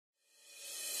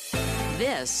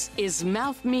This is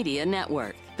Mouth Media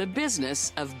Network, the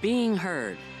business of being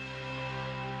heard.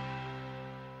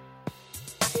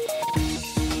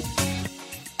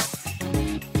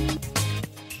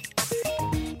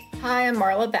 Hi, I'm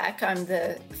Marla Beck. I'm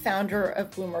the founder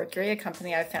of Bluemercury, a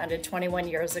company I founded 21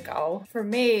 years ago. For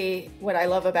me, what I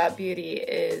love about beauty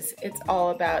is it's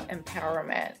all about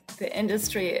empowerment. The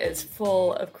industry is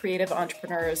full of creative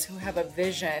entrepreneurs who have a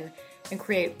vision and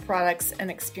create products and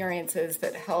experiences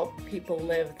that help people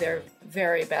live their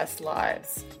very best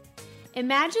lives.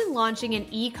 Imagine launching an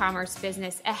e-commerce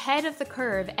business ahead of the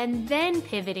curve and then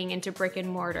pivoting into brick and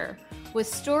mortar, with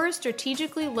stores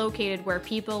strategically located where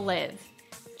people live.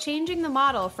 Changing the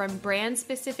model from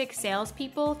brand-specific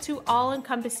salespeople to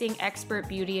all-encompassing expert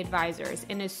beauty advisors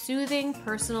in a soothing,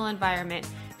 personal environment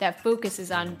that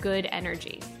focuses on good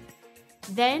energy.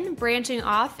 Then branching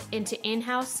off into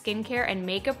in-house skincare and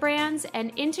makeup brands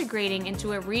and integrating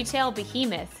into a retail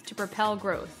behemoth to propel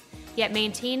growth, yet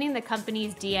maintaining the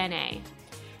company's DNA.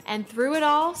 And through it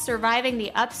all, surviving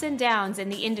the ups and downs in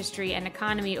the industry and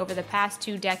economy over the past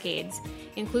 2 decades,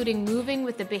 including moving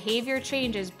with the behavior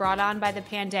changes brought on by the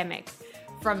pandemic,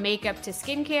 from makeup to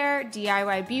skincare,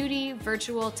 DIY beauty,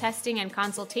 virtual testing and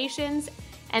consultations,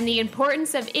 and the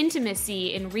importance of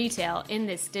intimacy in retail in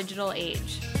this digital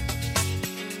age.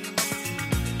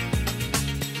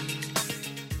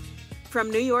 From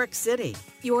New York City,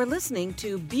 you're listening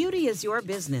to Beauty is Your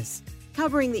Business,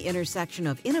 covering the intersection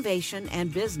of innovation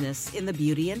and business in the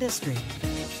beauty industry.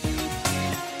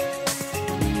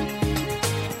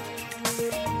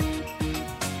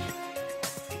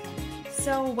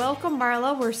 So welcome,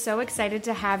 Marla. We're so excited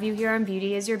to have you here on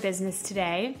Beauty is Your Business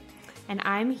today. And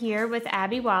I'm here with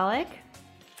Abby Wallach.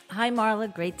 Hi,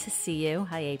 Marla. Great to see you.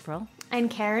 Hi, April.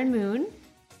 And Karen Moon.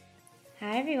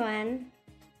 Hi, everyone.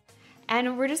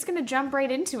 And we're just going to jump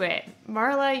right into it.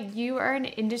 Marla, you are an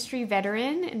industry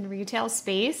veteran in the retail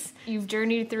space. You've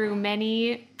journeyed through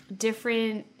many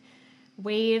different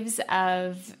waves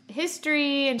of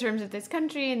history in terms of this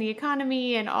country and the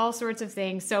economy and all sorts of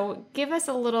things. So give us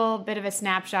a little bit of a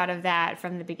snapshot of that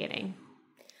from the beginning.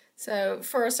 So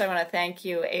first, I want to thank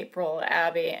you, April,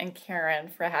 Abby, and Karen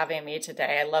for having me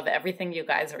today. I love everything you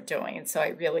guys are doing, so I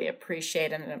really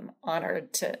appreciate it and I'm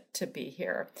honored to be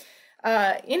here.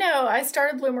 I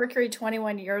started Bluemercury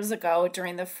 21 years ago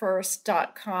during the first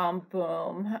 .com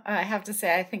boom. I have to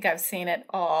say, I think I've seen it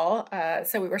all.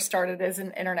 So we were started as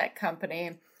an internet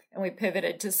company and we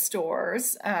pivoted to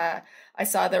stores. I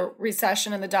saw the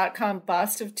recession and the .com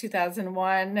bust of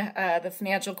 2001, the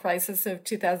financial crisis of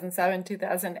 2007,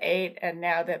 2008, and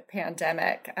now the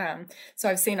pandemic. So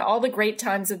I've seen all the great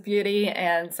times of beauty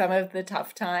and some of the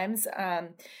tough times.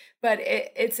 But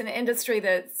it's an industry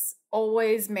that's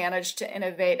always managed to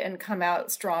innovate and come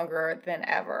out stronger than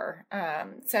ever.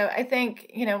 So I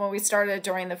think, when we started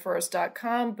during the first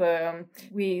 .com boom,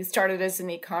 we started as an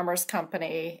e-commerce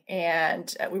company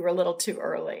and we were a little too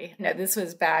early. This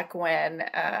was back when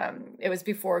it was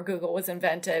before Google was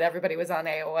invented. Everybody was on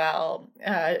AOL.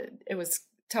 It was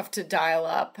tough to dial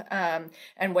up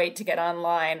and wait to get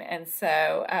online. And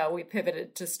so we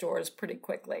pivoted to stores pretty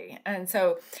quickly. And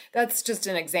so that's just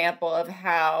an example of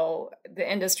how the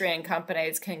industry and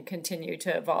companies can continue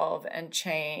to evolve and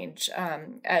change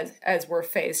as we're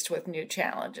faced with new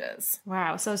challenges.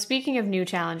 Wow. So speaking of new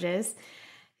challenges,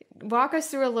 walk us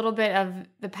through a little bit of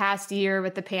the past year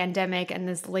with the pandemic and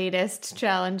this latest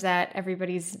challenge that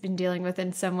everybody's been dealing with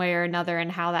in some way or another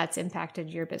and how that's impacted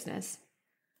your business.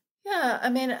 Yeah,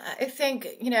 I think,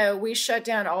 we shut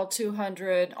down almost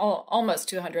 200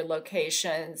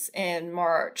 locations in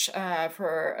March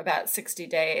for about 60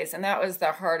 days. And that was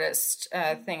the hardest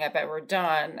thing I've ever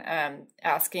done,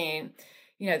 asking,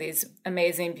 these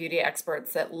amazing beauty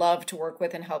experts that love to work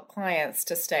with and help clients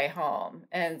to stay home.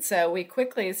 And so we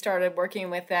quickly started working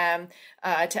with them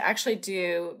to actually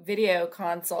do video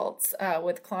consults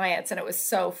with clients. And it was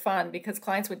so fun because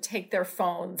clients would take their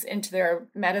phones into their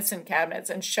medicine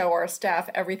cabinets and show our staff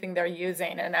everything they're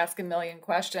using and ask a million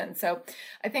questions. So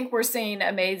I think we're seeing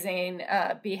amazing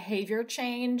behavior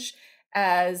change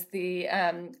as the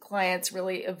clients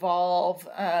really evolve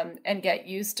and get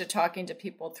used to talking to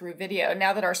people through video.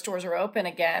 Now that our stores are open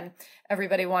again,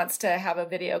 everybody wants to have a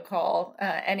video call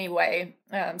anyway,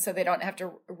 so they don't have to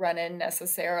run in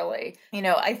necessarily.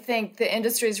 I think the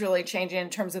industry is really changing in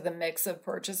terms of the mix of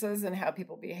purchases and how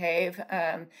people behave.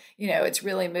 It's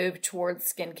really moved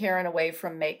towards skincare and away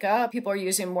from makeup. People are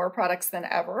using more products than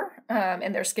ever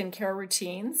in their skincare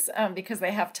routines because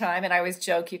they have time. And I always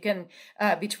joke, you can,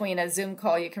 between a Zoom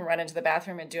call, you can run into the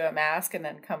bathroom and do a mask and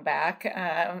then come back.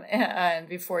 And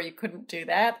before you couldn't do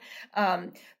that.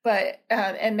 But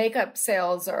makeup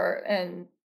sales and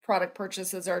product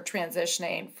purchases are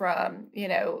transitioning from,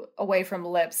 away from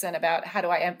lips and about how do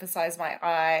I emphasize my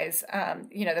eyes,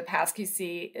 the mask you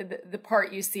see, the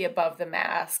part you see above the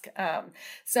mask.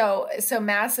 So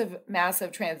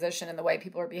massive transition in the way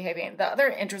people are behaving. The other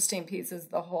interesting piece is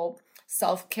the whole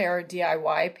self-care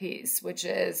DIY piece, which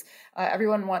is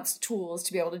everyone wants tools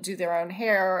to be able to do their own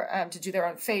hair, to do their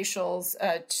own facials,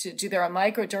 to do their own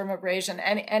microdermabrasion,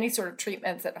 any sort of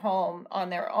treatments at home on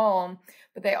their own,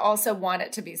 but they also want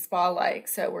it to be spa-like.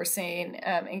 So we're seeing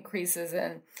increases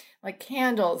in like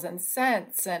candles and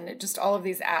scents and just all of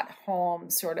these at-home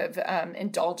sort of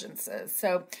indulgences.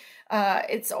 So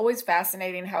it's always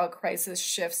fascinating how a crisis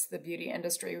shifts the beauty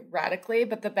industry radically,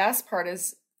 but the best part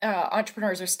is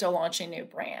entrepreneurs are still launching new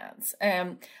brands.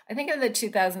 I think in the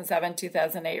 2007,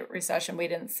 2008 recession, we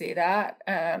didn't see that.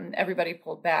 Everybody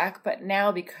pulled back. But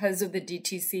now, because of the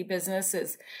DTC business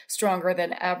is stronger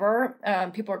than ever,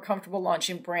 people are comfortable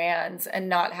launching brands and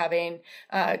not having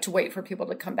to wait for people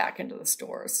to come back into the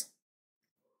stores.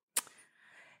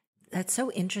 That's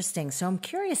so interesting. So I'm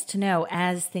curious to know,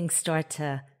 as things start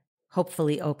to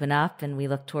hopefully open up and we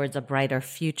look towards a brighter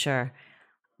future,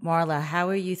 Marla, how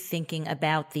are you thinking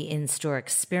about the in-store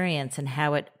experience and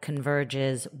how it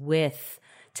converges with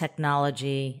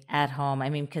technology at home? I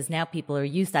mean, because now people are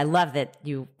used. I love that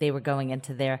they were going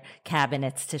into their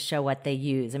cabinets to show what they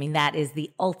use. I mean, that is the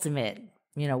ultimate,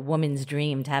 woman's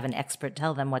dream, to have an expert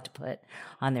tell them what to put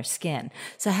on their skin.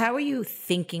 So how are you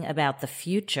thinking about the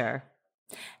future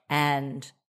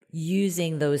and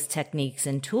using those techniques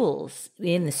and tools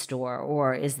in the store,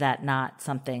 or is that not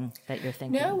something that you're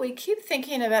thinking? No, we keep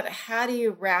thinking about how do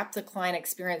you wrap the client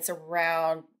experience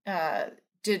around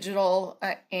digital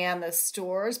and the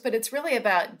stores, but it's really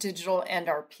about digital and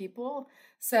our people.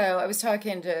 So I was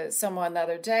talking to someone the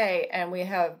other day, and we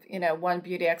have, one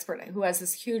beauty expert who has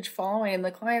this huge following, and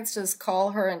the clients just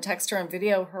call her and text her and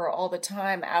video her all the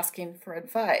time asking for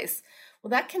advice.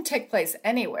 Well, that can take place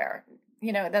anywhere.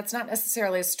 That's not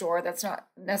necessarily a store. That's not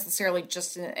necessarily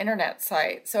just an internet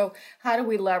site. So how do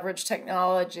we leverage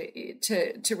technology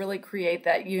to really create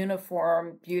that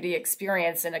uniform beauty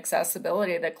experience and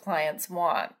accessibility that clients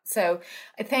want? So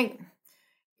I think,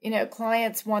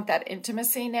 clients want that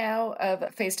intimacy now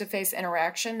of face-to-face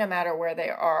interaction no matter where they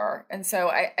are. And so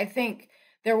I think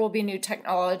there will be new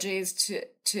technologies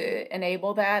to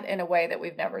enable that in a way that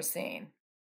we've never seen.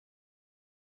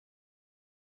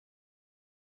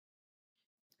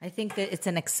 I think that it's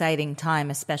an exciting time,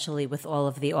 especially with all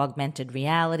of the augmented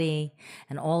reality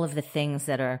and all of the things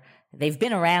they've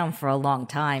been around for a long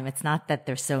time. It's not that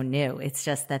they're so new. It's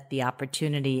just that the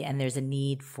opportunity and there's a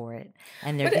need for it,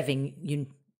 and they're giving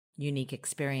unique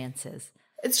experiences.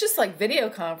 It's just like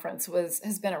video conference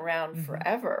has been around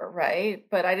forever, right?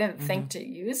 But I didn't think to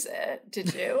use it.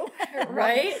 Did you?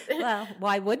 Right? Well,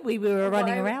 why would we? We were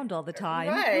running around all the time.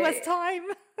 Right. It was time.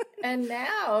 And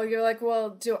now you're like,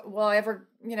 well, will I ever,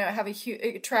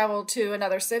 have travel to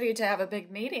another city to have a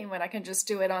big meeting when I can just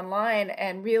do it online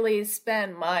and really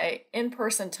spend my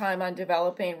in-person time on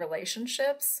developing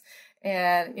relationships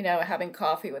and, having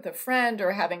coffee with a friend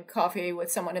or having coffee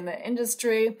with someone in the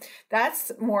industry.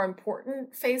 That's more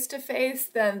important face-to-face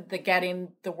than getting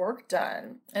the work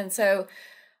done. And so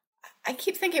I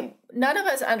keep thinking none of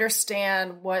us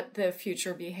understand what the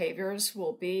future behaviors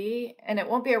will be, and it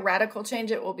won't be a radical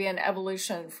change. It will be an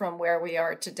evolution from where we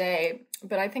are today.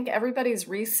 But I think everybody's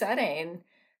resetting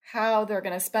how they're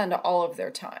going to spend all of their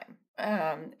time.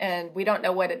 And we don't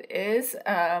know what it is,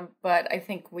 but I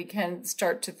think we can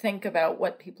start to think about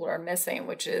what people are missing,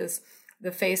 which is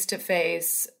the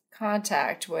face-to-face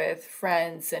contact with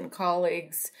friends and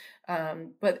colleagues,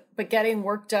 but getting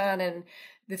work done. And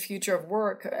the future of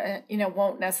work,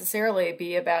 won't necessarily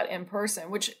be about in person,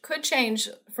 which could change,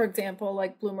 for example,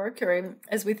 like Bluemercury,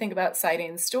 as we think about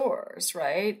siting stores,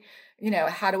 right?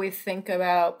 How do we think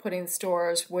about putting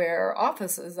stores where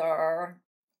offices are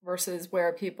versus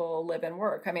where people live and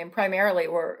work? I mean, primarily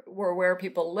we're where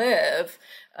people live,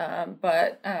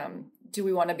 but do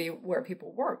we want to be where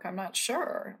people work? I'm not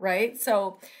sure, right?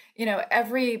 So,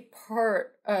 every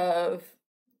part of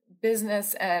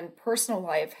business and personal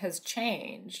life has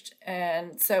changed.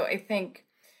 And so I think,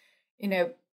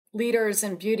 leaders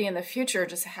in beauty in the future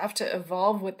just have to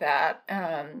evolve with that,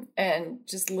 and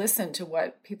just listen to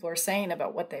what people are saying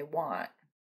about what they want.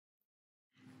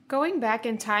 Going back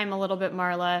in time a little bit,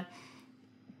 Marla,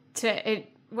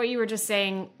 what you were just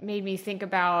saying made me think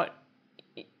about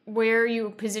where you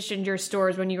positioned your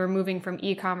stores when you were moving from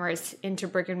e-commerce into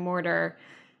brick and mortar,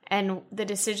 and the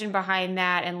decision behind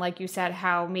that, and like you said,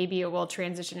 how maybe it will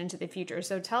transition into the future.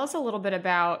 So tell us a little bit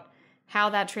about how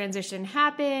that transition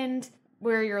happened,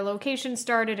 where your location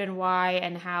started and why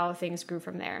and how things grew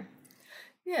from there.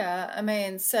 Yeah, I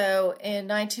mean, so in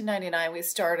 1999, we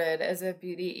started as a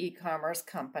beauty e-commerce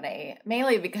company,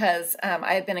 mainly because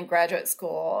I had been in graduate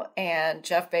school and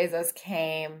Jeff Bezos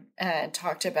came and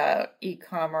talked about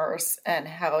e-commerce and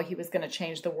how he was going to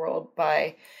change the world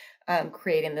by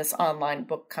creating this online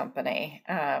book company.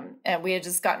 And we had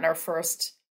just gotten our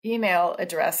first email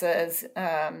addresses.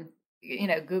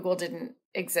 Google didn't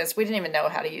exist. We didn't even know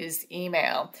how to use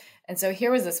email. And so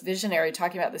here was this visionary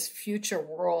talking about this future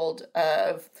world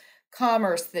of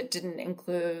commerce that didn't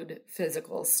include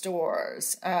physical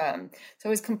stores. So I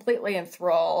was completely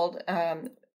enthralled.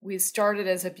 We started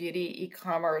as a beauty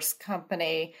e-commerce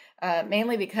company,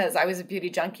 mainly because I was a beauty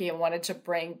junkie and wanted to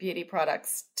bring beauty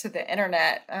products to the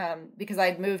internet because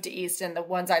I'd moved East and the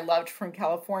ones I loved from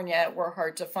California were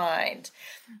hard to find.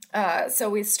 So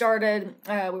we started,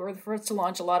 we were the first to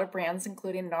launch a lot of brands,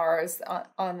 including NARS,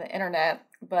 on the internet,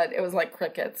 but it was like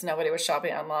crickets. Nobody was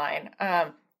shopping online.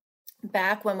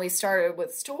 Back when we started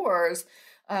with stores,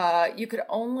 you could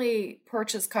only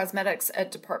purchase cosmetics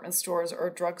at department stores or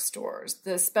drugstores.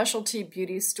 The specialty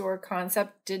beauty store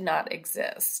concept did not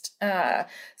exist.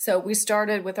 So we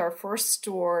started with our first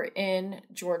store in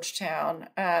Georgetown.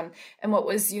 And what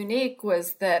was unique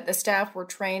was that the staff were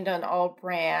trained on all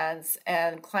brands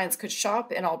and clients could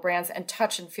shop in all brands and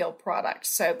touch and feel product.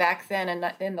 So back then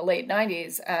in the late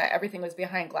 90s, everything was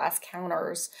behind glass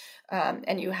counters.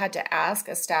 And you had to ask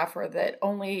a staffer that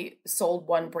only sold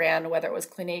one brand, whether it was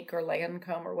Clinique or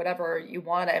Lancome or whatever you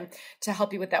wanted, to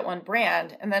help you with that one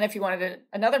brand. And then if you wanted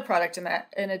another product in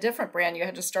a different brand, you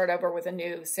had to start over with a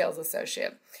new sales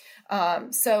associate.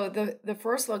 So the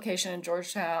first location in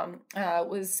Georgetown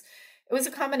it was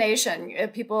a combination.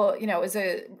 People, it was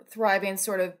a thriving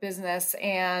sort of business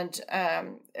and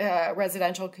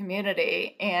residential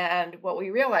community. And what we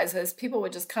realized is people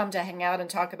would just come to hang out and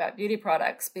talk about beauty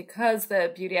products because the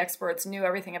beauty experts knew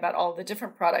everything about all the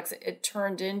different products. It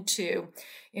turned into,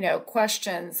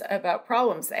 questions about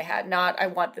problems they had. Not, I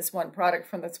want this one product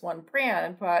from this one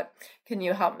brand, but can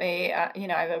you help me? I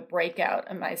have a breakout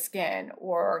in my skin,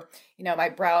 or, my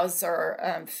brows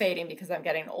are fading because I'm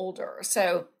getting older.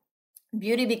 So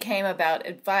beauty became about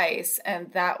advice,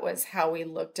 and that was how we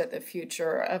looked at the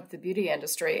future of the beauty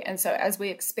industry. And so as we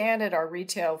expanded our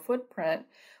retail footprint,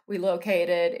 we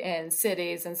located in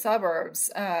cities and suburbs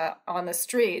on the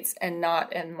streets and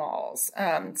not in malls.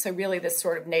 So really this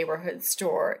sort of neighborhood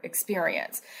store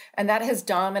experience. And that has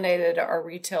dominated our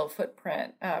retail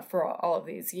footprint for all of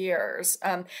these years.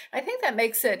 I think that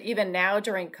makes it, even now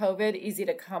during COVID, easy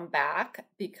to come back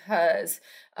because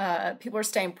people are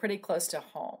staying pretty close to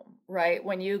home, right?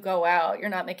 When you go out, you're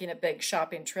not making a big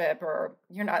shopping trip, or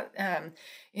you're not,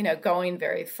 going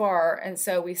very far. And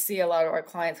so we see a lot of our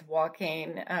clients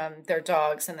walking their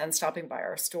dogs and then stopping by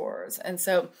our stores. And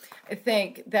so I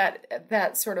think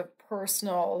that sort of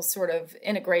personal sort of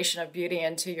integration of beauty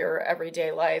into your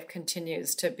everyday life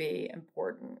continues to be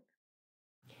important.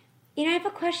 I have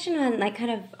a question on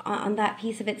on that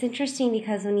piece of it. It's interesting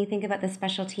because when you think about the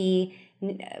specialty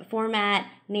format,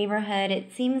 neighborhood,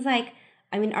 it seems like,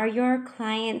 are your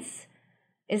clients,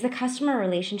 is the customer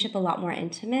relationship a lot more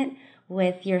intimate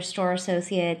with your store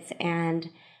associates and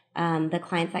the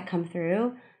clients that come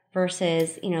through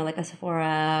versus, like a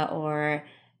Sephora or,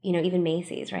 even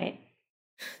Macy's, right?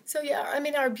 So, yeah,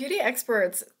 our beauty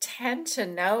experts tend to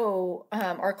know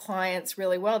our clients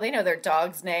really well. They know their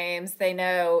dogs' names. They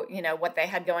know, what they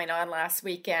had going on last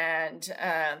weekend.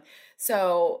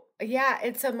 So, yeah,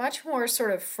 it's a much more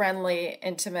sort of friendly,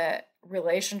 intimate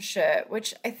relationship,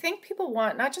 which I think people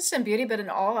want, not just in beauty, but in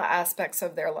all aspects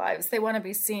of their lives. They want to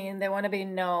be seen. They want to be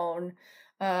known.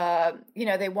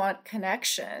 They want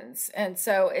connections. And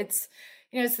so it's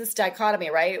this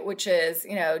dichotomy, right? Which is,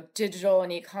 digital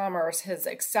and e-commerce has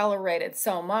accelerated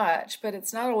so much, but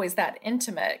it's not always that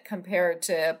intimate compared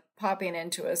to popping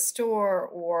into a store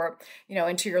or,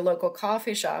 into your local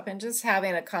coffee shop and just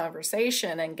having a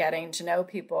conversation and getting to know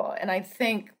people. And I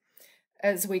think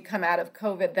as we come out of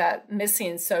COVID, that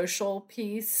missing social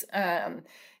piece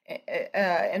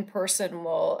in person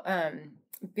will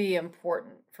be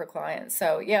important for clients.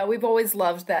 So yeah, we've always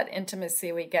loved that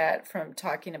intimacy we get from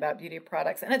talking about beauty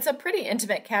products. And it's a pretty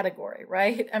intimate category,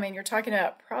 right? You're talking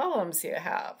about problems you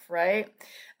have, right?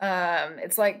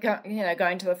 It's like,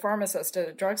 going to the pharmacist at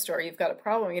a drugstore. You've got a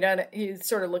problem. You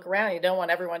sort of look around. You don't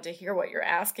want everyone to hear what you're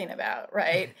asking about,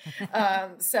 right?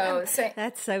 That's so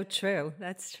true.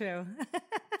 That's true.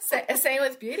 Same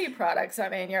with beauty products.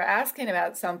 You're asking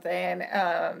about something,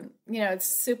 it's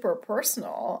super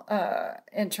personal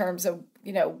in terms of,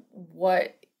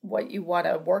 what you want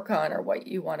to work on or what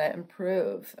you want to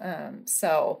improve.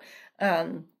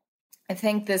 I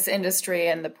think this industry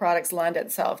and the products lend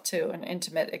itself to an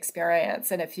intimate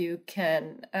experience. And if you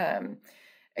can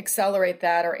accelerate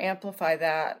that or amplify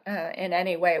that in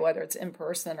any way, whether it's in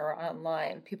person or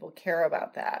online, people care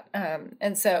about that.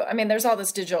 And so, I mean, there's all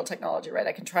this digital technology, right?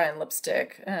 I can try on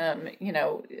lipstick, a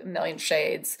million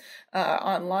shades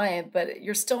online, but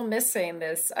you're still missing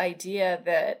this idea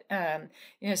that,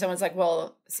 someone's like,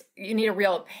 well, you need a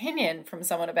real opinion from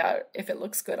someone about if it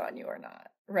looks good on you or not.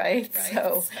 Right.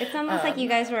 So it's almost like you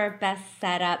guys were best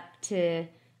set up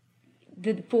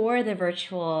for the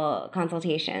virtual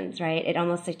consultations, right? It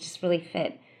almost just really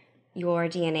fit your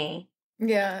DNA.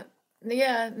 Yeah.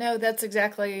 No, that's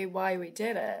exactly why we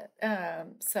did it.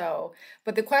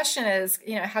 But the question is,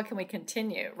 how can we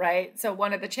continue, right? So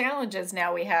one of the challenges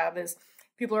now we have is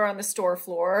people are on the store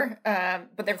floor,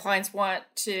 but their clients want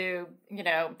to,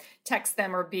 text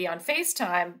them or be on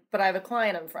FaceTime, but I have a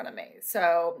client in front of me.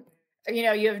 So you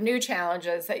have new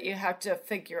challenges that you have to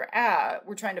figure out.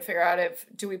 We're trying to figure out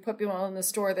do we put people in the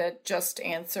store that just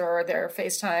answer their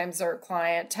FaceTimes or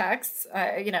client texts,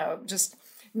 just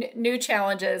new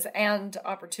challenges and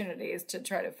opportunities to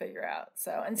try to figure out.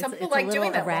 So, and some people like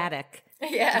doing that. Erratic.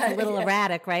 Yeah. It's a little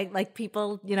erratic, right? Like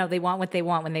people, they want what they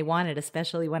want when they want it,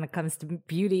 especially when it comes to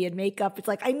beauty and makeup. It's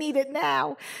like, I need it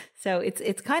now. So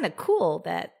it's kind of cool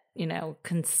that,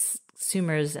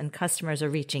 consumers and customers are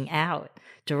reaching out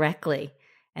directly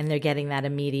and they're getting that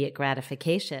immediate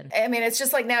gratification. I mean, it's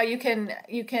just like now you can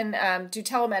do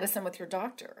telemedicine with your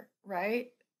doctor,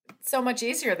 right? So much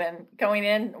easier than going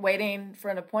in, waiting for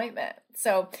an appointment.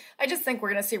 So I just think we're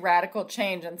going to see radical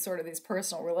change in sort of these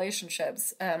personal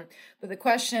relationships. But the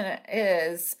question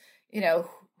is,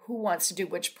 who wants to do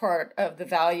which part of the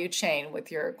value chain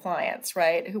with your clients,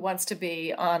 right? Who wants to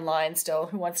be online still?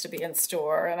 Who wants to be in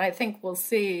store? And I think we'll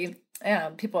see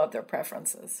people have their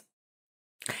preferences.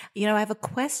 I have a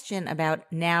question about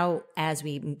now as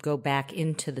we go back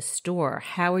into the store,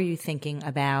 how are you thinking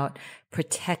about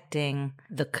protecting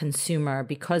the consumer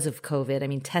because of COVID? I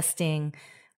mean, testing,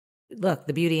 look,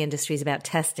 the beauty industry is about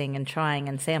testing and trying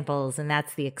and samples, and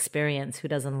that's the experience. Who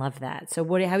doesn't love that? So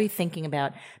how are you thinking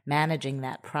about managing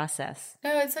that process?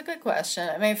 No, it's a good question.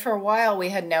 I mean, for a while we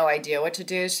had no idea what to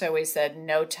do. So we said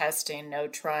no testing, no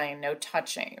trying, no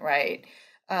touching, right?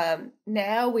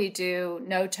 Now we do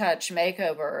no touch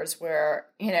makeovers where,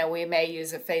 we may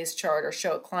use a face chart or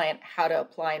show a client how to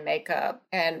apply makeup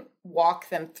and walk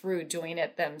them through doing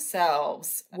it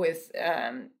themselves with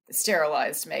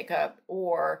sterilized makeup,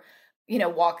 or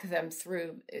walk them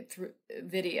through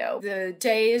video. The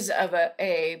days of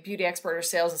a beauty expert or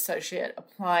sales associate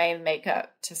applying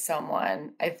makeup to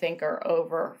someone, I think, are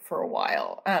over for a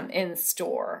while in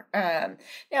store. Now,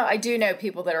 I do know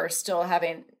people that are still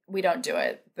we don't do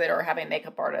it, that are having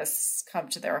makeup artists come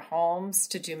to their homes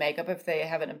to do makeup if they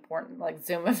have an important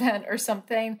Zoom event or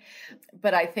something.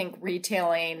 But I think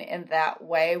retailing in that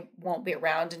way won't be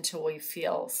around until we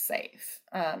feel safe.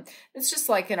 It's just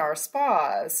like in our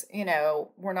spas,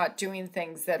 we're not doing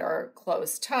things that are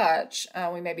close touch.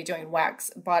 We may be doing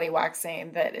body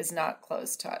waxing that is not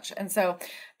close touch. And so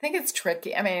I think it's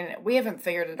tricky. I mean, we haven't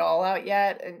figured it all out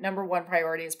yet. Number one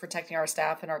priority is protecting our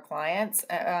staff and our clients.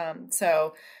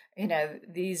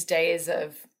 These days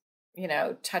of,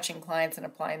 touching clients and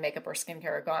applying makeup or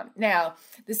skincare are gone. Now,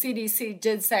 the CDC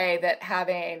did say that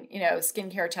having,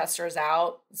 skincare testers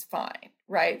out is fine,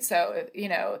 right? So,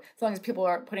 as long as people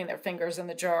aren't putting their fingers in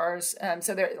the jars.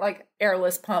 So they're like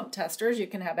airless pump testers you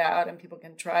can have out and people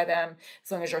can try them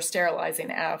as long as you're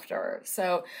sterilizing after.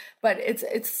 So, but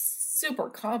it's super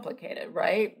complicated,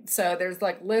 right? So there's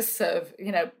lists of,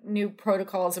 new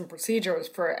protocols and procedures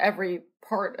for every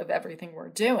part of everything we're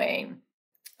doing.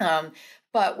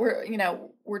 But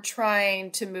we're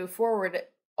trying to move forward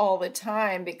all the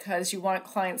time because you want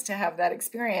clients to have that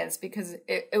experience, because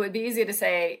it would be easy to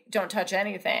say, don't touch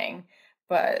anything,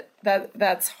 but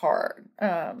that's hard.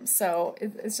 So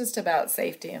it's just about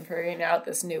safety and figuring out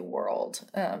this new world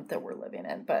that we're living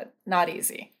in, but not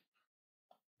easy.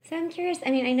 So I'm curious,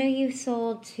 I mean, I know you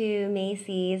sold to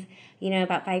Macy's,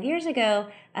 about 5 years ago.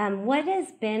 What has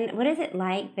it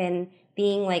like been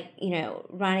being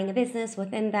running a business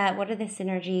within that? What are the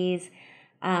synergies?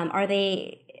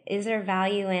 Is there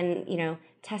value in,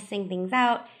 testing things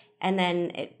out and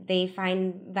then they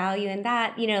find value in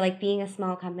that, being a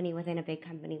small company within a big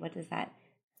company? What does that?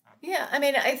 Yeah, I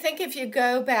mean, I think if you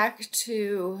go back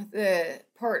to the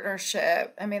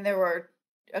partnership, I mean, there were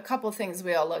a couple of things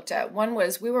we all looked at. One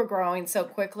was we were growing so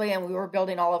quickly and we were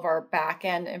building all of our back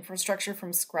end infrastructure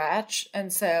from scratch.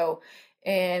 And so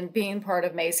And being part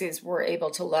of Macy's, we're able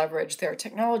to leverage their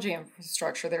technology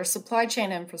infrastructure, their supply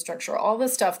chain infrastructure, all the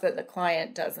stuff that the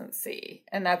client doesn't see.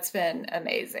 And that's been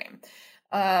amazing.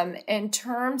 In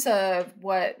terms of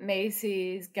what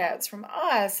Macy's gets from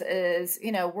us is,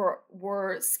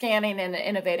 we're scanning and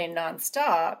innovating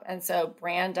nonstop. And so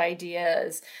brand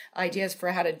ideas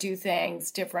for how to do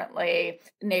things differently,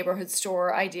 neighborhood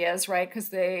store ideas, right? Because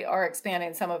they are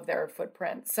expanding some of their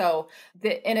footprint. So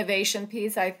the innovation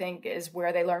piece, I think, is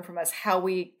where they learn from us how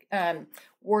we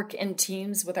work in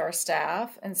teams with our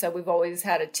staff. And so we've always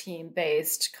had a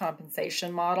team-based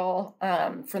compensation model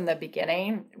from the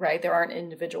beginning, right? There aren't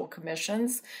individual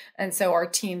commissions. And so our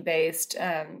team-based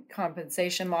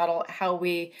compensation model, how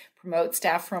we promote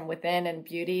staff from within in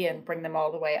beauty and bring them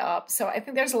all the way up. So I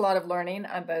think there's a lot of learning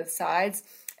on both sides.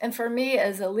 And for me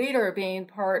as a leader, being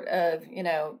part of,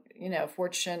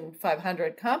 Fortune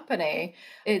 500 company,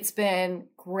 it's been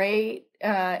great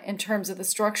in terms of the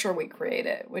structure we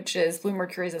created, which is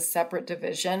Bluemercury is a separate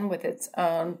division with its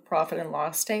own profit and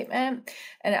loss statement.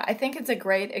 And I think it's a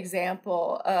great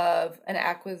example of an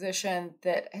acquisition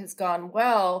that has gone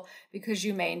well because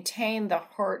you maintain the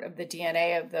heart of the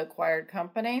DNA of the acquired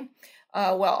company,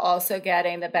 while also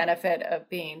getting the benefit of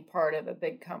being part of a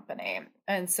big company.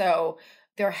 And so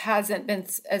there hasn't been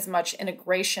as much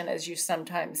integration as you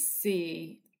sometimes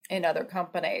see in other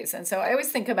companies. And so I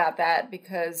always think about that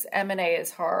because M&A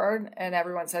is hard, and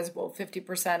everyone says, well,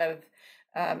 50% of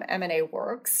M&A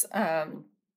works. And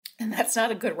that's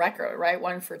not a good record, right?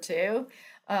 1 for 2.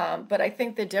 But I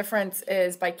think the difference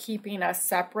is by keeping us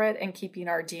separate and keeping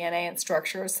our DNA and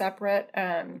structure separate,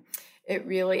 it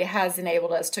really has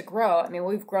enabled us to grow. I mean,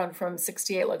 we've grown from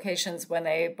 68 locations when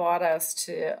they bought us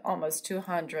to almost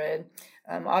 200.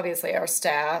 Obviously, our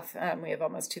staff, we have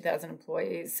almost 2,000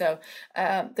 employees. So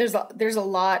there's a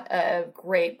lot of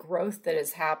great growth that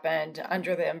has happened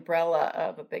under the umbrella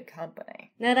of a big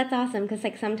company. No, that's awesome, because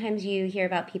sometimes you hear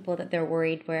about people that they're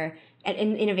worried where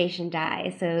innovation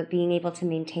dies. So being able to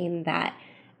maintain that,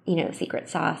 secret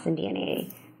sauce and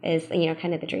DNA is,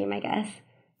 kind of the dream, I guess.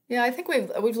 Yeah, I think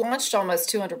we've launched almost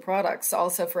 200 products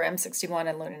also for M61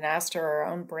 and Lunanaster, our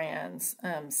own brands,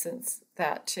 since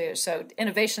that too. So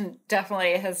innovation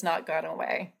definitely has not gone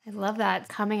away. I love that.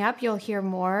 Coming up, you'll hear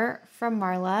more from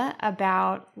Marla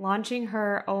about launching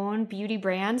her own beauty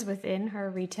brands within her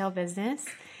retail business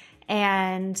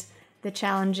and the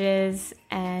challenges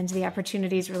and the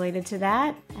opportunities related to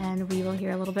that. And we will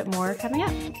hear a little bit more coming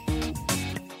up.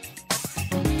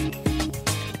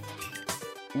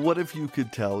 What if you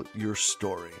could tell your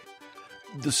story?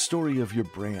 The story of your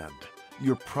brand,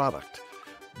 your product,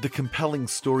 the compelling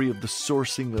story of the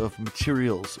sourcing of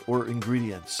materials or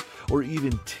ingredients, or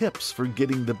even tips for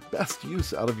getting the best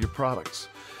use out of your products.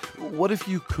 What if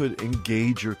you could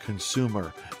engage your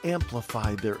consumer,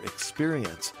 amplify their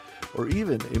experience, or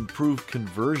even improve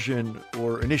conversion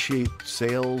or initiate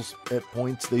sales at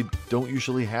points they don't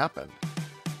usually happen?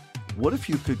 What if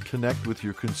you could connect with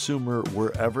your consumer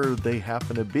wherever they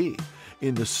happen to be,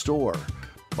 in the store,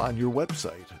 on your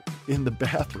website, in the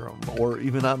bathroom, or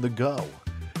even on the go?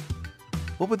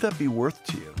 What would that be worth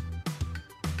to you?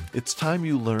 It's time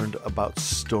you learned about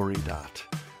StoryDot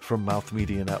from Mouth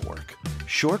Media Network.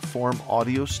 Short-form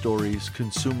audio stories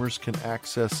consumers can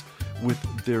access with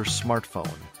their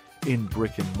smartphone, in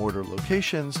brick-and-mortar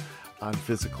locations, on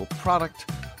physical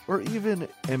product, or even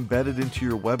embedded into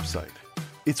your website.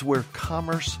 It's where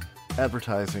commerce,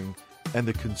 advertising, and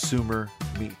the consumer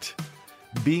meet.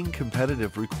 Being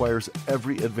competitive requires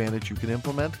every advantage you can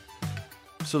implement.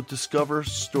 So discover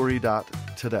StoryDot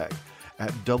today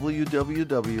at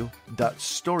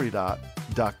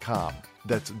www.storydot.com.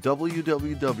 That's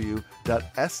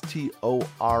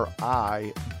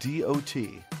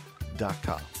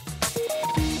www.storydot.com.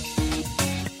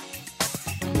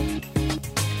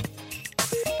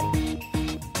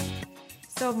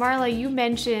 So Marla, you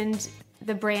mentioned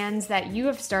the brands that you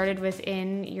have started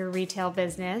within your retail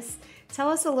business. Tell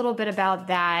us a little bit about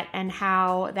that and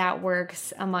how that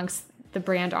works amongst the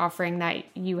brand offering that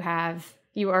you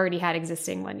already had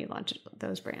existing when you launched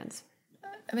those brands.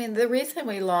 I mean, the reason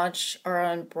we launch our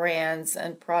own brands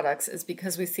and products is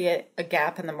because we see a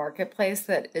gap in the marketplace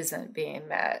that isn't being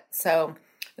met. So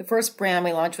the first brand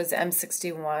we launched was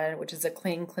M61, which is a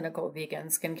clean, clinical, vegan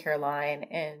skincare line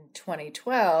in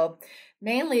 2012,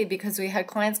 mainly because we had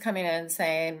clients coming in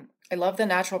saying, I love the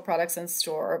natural products in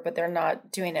store, but they're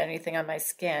not doing anything on my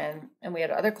skin. And we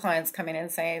had other clients coming in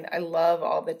saying, I love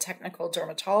all the technical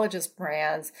dermatologist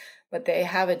brands, but they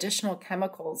have additional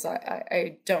chemicals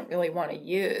I don't really want to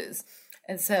use.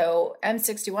 And so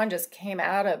M61 just came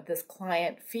out of this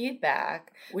client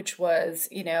feedback, which was,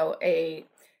 a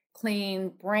clean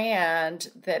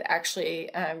brand that actually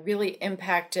really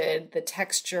impacted the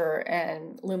texture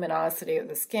and luminosity of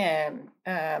the skin.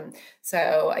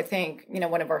 So I think,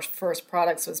 one of our first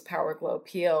products was Power Glow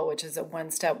Peel, which is a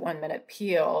 1-step, 1-minute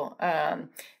peel.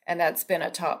 And that's been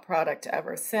a top product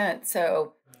ever since.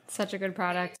 So such a good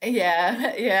product.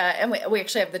 Yeah. Yeah. And we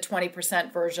actually have the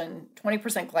 20% version,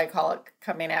 20% glycolic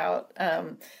coming out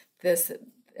this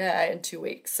in 2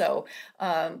 weeks. So,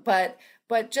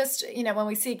 but just, when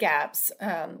we see gaps,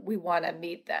 we want to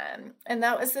meet them. And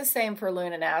that was the same for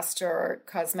Lune+Aster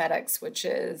Cosmetics, which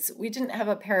is we didn't have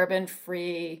a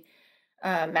paraben-free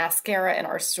mascara in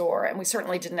our store. And we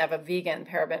certainly didn't have a vegan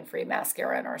paraben-free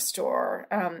mascara in our store.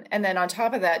 And then on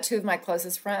top of that, two of my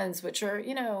closest friends, which are,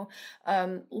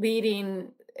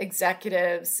 leading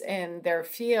executives in their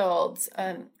fields,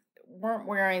 weren't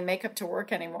wearing makeup to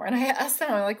work anymore. And I asked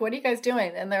them, I'm like, what are you guys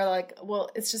doing? And they're like, well,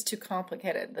 it's just too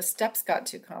complicated. The steps got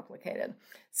too complicated.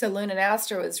 So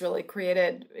Lune+Aster was really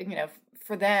created,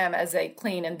 for them as a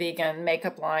clean and vegan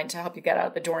makeup line to help you get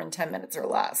out the door in 10 minutes or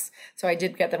less. So I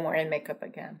did get them wearing makeup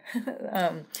again.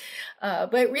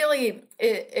 But really,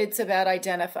 it's about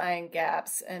identifying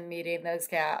gaps and meeting those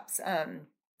gaps.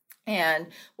 And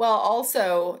while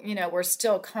also, we're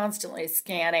still constantly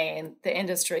scanning the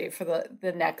industry for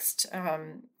the next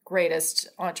greatest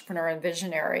entrepreneur and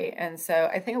visionary. And so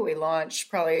I think we launched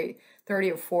probably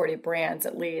 30 or 40 brands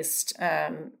at least,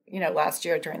 last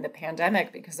year during the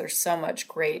pandemic, because there's so much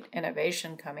great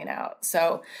innovation coming out.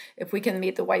 So if we can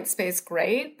meet the white space,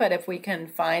 great. But if we can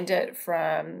find it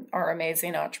from our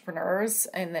amazing entrepreneurs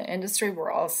in the industry,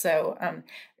 we're also,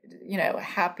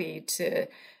 happy to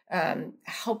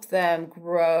help them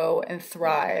grow and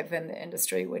thrive in the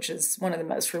industry, which is one of the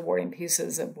most rewarding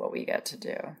pieces of what we get to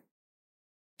do.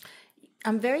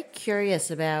 I'm very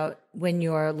curious about when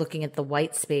you're looking at the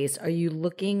white space, are you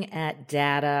looking at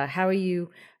data? How are you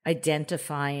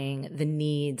identifying the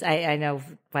needs? I know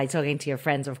by talking to your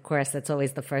friends, of course, that's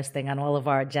always the first thing on all of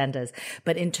our agendas.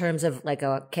 But in terms of like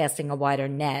casting a wider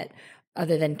net,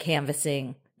 other than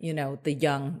canvassing, the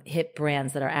young hip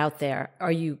brands that are out there,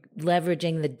 are you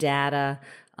leveraging the data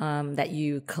that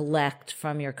you collect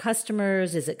from your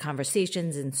customers? Is it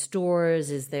conversations in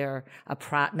stores? Is there a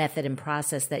method and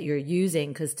process that you're using?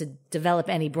 Because to develop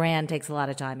any brand takes a lot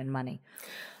of time and money.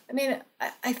 I mean,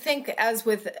 I think as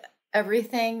with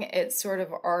everything, it's sort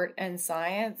of art and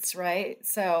science, right?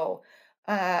 So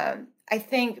I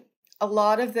think a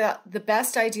lot of the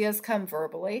best ideas come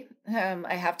verbally,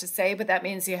 I have to say, but that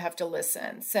means you have to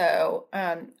listen. So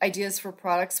ideas for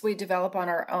products we develop on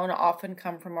our own often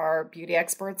come from our beauty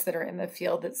experts that are in the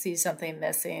field that see something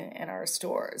missing in our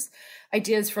stores.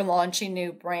 Ideas for launching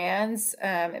new brands,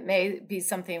 it may be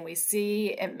something we see.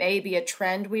 It may be a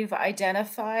trend we've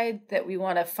identified that we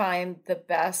want to find the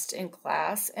best in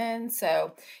class in.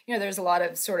 So, there's a lot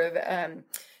of sort of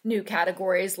new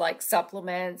categories like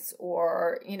supplements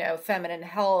or, feminine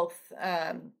health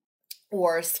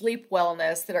or sleep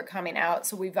wellness that are coming out.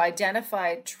 So we've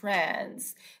identified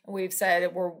trends and we've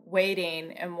said we're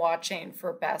waiting and watching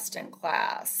for best in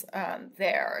class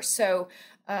there. So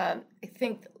I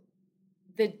think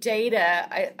the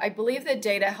data, I believe the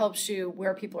data helps you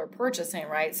where people are purchasing,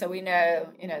 right? So we know,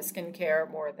 skincare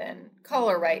more than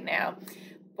color right now.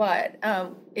 But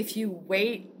if you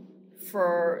wait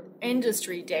for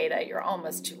industry data, you're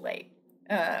almost too late,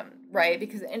 right?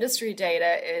 Because industry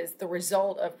data is the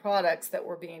result of products that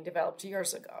were being developed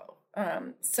years ago.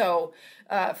 So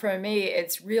for me,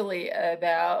 it's really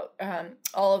about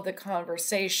all of the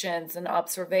conversations and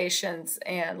observations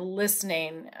and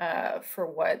listening for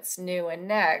what's new and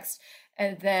next,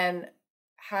 and then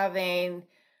having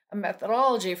a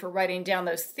methodology for writing down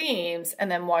those themes and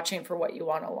then watching for what you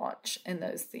want to launch in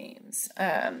those themes.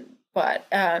 But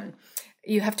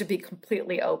you have to be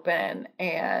completely open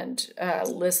and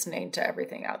listening to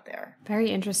everything out there.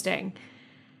 Very interesting.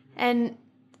 And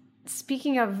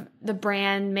speaking of the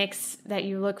brand mix that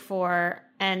you look for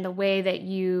and the way that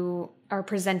you are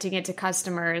presenting it to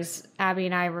customers, Abby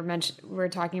and I were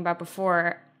talking about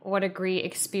before what a great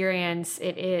experience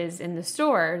it is in the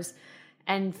stores,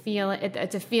 and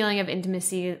it's a feeling of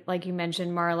intimacy, like you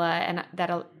mentioned, Marla, and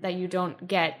that you don't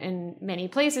get in many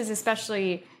places,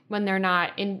 especially when they're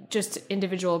not in just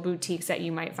individual boutiques that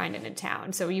you might find in a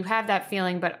town. So you have that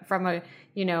feeling, but from a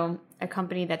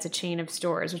company that's a chain of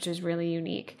stores, which is really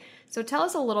unique. So tell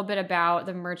us a little bit about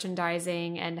the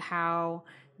merchandising and how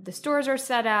the stores are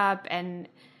set up and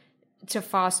to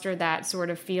foster that sort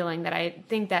of feeling that I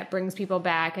think that brings people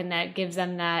back and that gives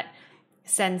them that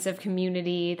sense of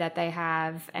community that they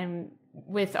have, and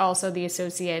with also the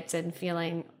associates and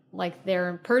feeling like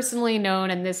they're personally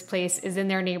known and this place is in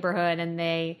their neighborhood and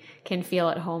they can feel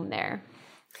at home there?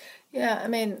 Yeah, I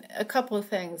mean, a couple of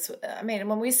things. I mean,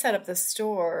 when we set up the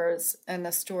stores and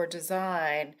the store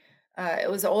design,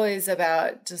 it was always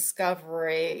about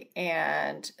discovery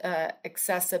and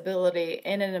accessibility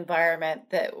in an environment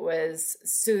that was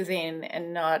soothing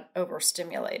and not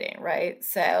overstimulating, right?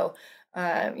 So,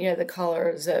 the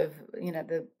colors of,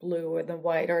 the blue or the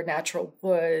white or natural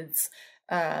woods,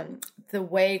 the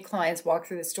way clients walk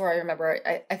through the store. I remember,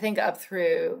 I think up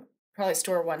through probably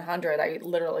store 100, I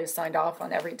literally signed off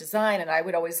on every design, and I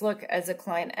would always look as a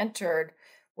client entered,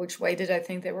 which way did I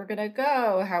think they were going to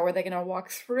go? How are they going to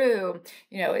walk through?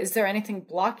 Is there anything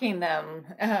blocking them?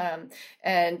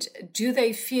 And do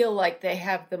they feel like they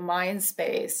have the mind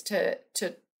space to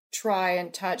try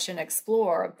and touch and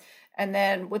explore? And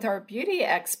then with our beauty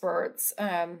experts,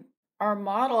 our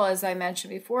model, as I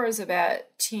mentioned before, is about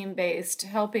team-based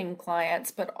helping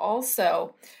clients, but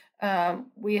also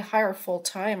we hire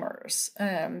full-timers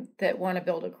that want to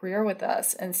build a career with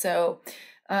us. And so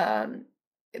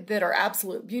that are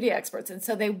absolute beauty experts. And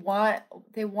so they want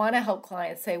to help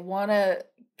clients. They want to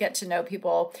get to know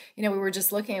people. We were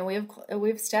just looking, and we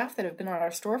have staff that have been on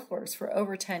our store floors for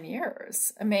over 10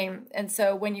 years. I mean, and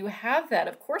so when you have that,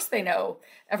 of course they know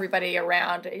everybody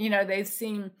around. They've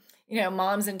seen,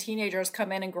 moms and teenagers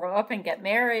come in and grow up and get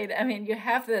married. I mean, you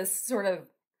have this sort of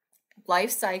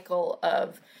life cycle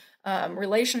of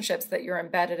relationships that you're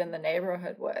embedded in the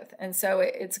neighborhood with. And so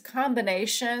it's a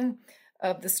combination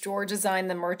of the store design,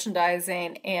 the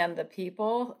merchandising, and the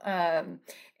people.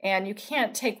 And you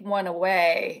can't take one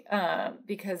away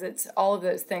because it's all of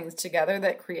those things together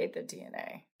that create the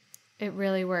DNA. It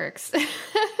really works.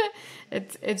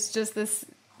 It's just this,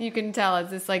 you can tell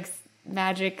it's this like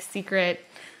magic secret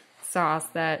sauce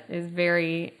that is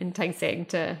very enticing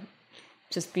to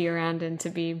just be around and to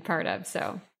be part of.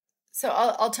 So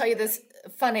I'll tell you this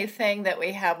funny thing that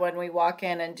we have when we walk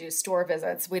in and do store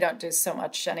visits. We don't do so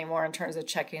much anymore in terms of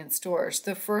checking in stores.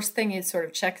 The first thing you sort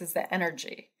of check is the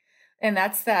energy. And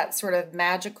that's that sort of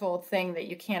magical thing that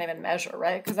you can't even measure,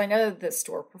 right? Because I know the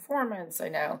store performance. I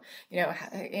know,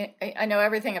 I know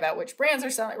everything about which brands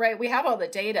are selling, right? We have all the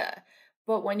data.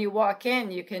 But when you walk in,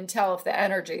 you can tell if the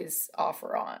energy's off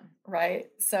or on, right?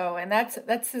 So, and that's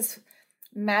this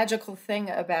magical thing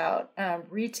about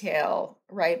retail,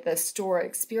 right? The store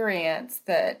experience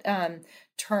that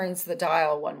turns the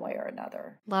dial one way or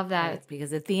another. Love that. Right,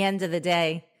 because at the end of the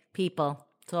day, people,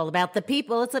 it's all about the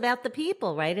people. It's about the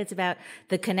people, right? It's about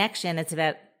the connection. It's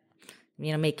about,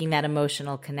 making that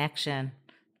emotional connection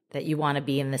that you want to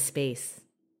be in the space.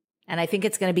 And I think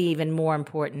it's going to be even more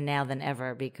important now than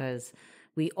ever because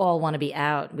we all want to be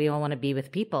out. We all want to be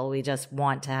with people. We just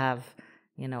want to have,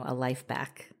 a life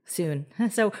back soon.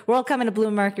 So we're all coming to Blue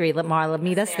Mercury. Let Marla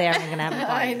meet us there. We're going to have fun.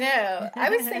 I know.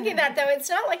 I was thinking that, though. It's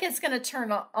not like it's going to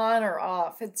turn on or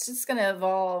off. It's just going to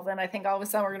evolve. And I think all of a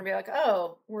sudden we're going to be like,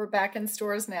 oh, we're back in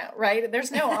stores now, right?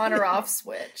 There's no on or off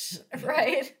switch,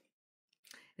 right?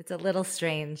 It's a little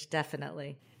strange,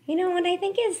 definitely. What I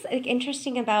think is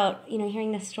interesting about,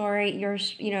 hearing the story, your,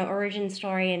 origin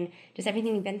story and just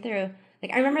everything you've been through.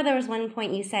 Like, I remember there was one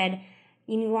point you said,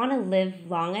 you want to live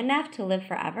long enough to live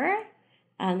forever.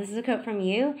 This is a quote from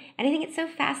you. And I think it's so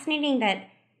fascinating that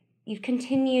you've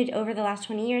continued over the last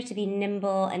 20 years to be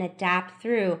nimble and adapt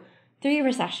through 3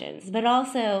 recessions, but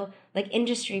also like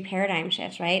industry paradigm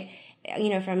shifts, right?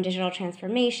 From digital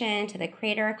transformation to the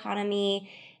creator economy,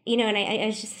 and I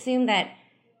just assume that,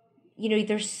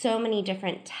 there's so many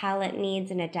different talent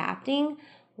needs in adapting.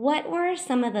 What were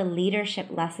some of the leadership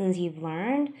lessons you've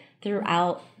learned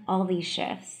throughout all these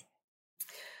shifts?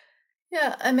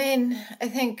 Yeah, I mean, I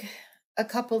think a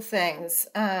couple things.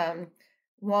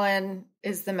 One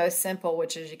is the most simple,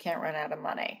 which is you can't run out of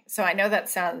money. So I know that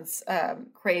sounds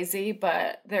crazy,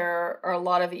 but there are a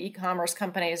lot of e-commerce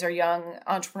companies or young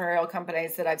entrepreneurial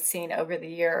companies that I've seen over the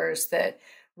years that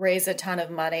raise a ton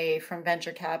of money from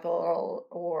venture capital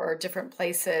or different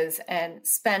places and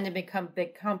spend and become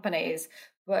big companies,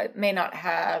 but may not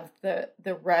have the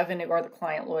revenue or the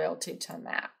client loyalty to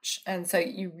match. And so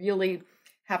you really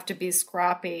have to be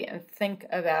scrappy and think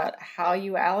about how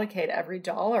you allocate every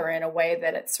dollar in a way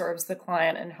that it serves the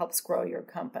client and helps grow your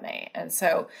company. And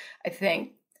so I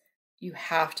think you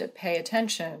have to pay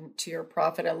attention to your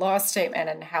profit and loss statement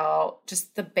and how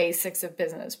just the basics of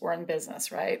business. We're in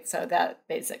business, right? So that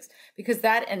basics, because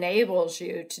that enables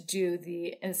you to do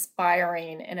the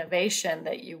inspiring innovation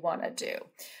that you want to do.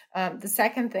 The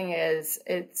second thing is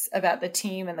it's about the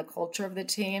team and the culture of the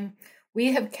team.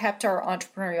 we have kept our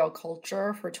entrepreneurial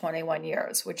culture for 21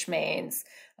 years, which means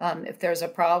if there's a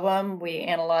problem, we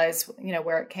analyze,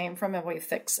 where it came from and we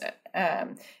fix it.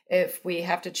 If we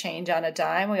have to change on a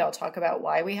dime, we all talk about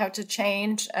why we have to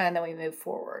change, and then we move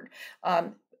forward.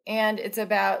 And it's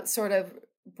about sort of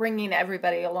bringing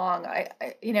everybody along.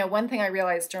 One thing I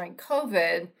realized during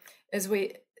COVID is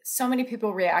so many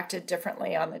people reacted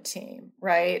differently on the team,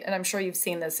 right? And I'm sure you've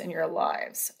seen this in your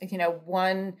lives.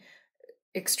 One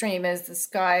extreme is the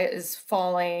sky is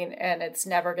falling and it's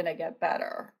never going to get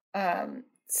better.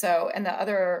 And the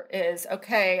other is,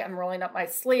 okay, I'm rolling up my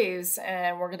sleeves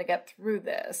and we're going to get through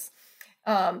this.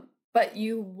 But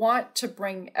you want to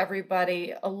bring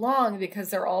everybody along because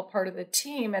they're all part of the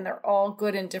team and they're all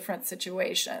good in different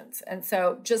situations. And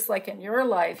so just like in your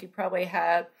life, you probably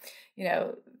had,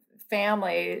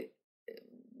 family,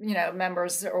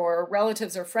 members or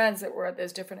relatives or friends that were at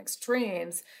those different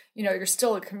extremes. You're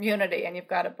still a community and you've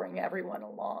got to bring everyone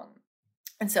along.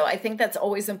 And so I think that's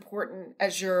always important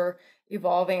as you're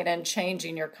evolving and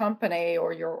changing your company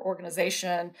or your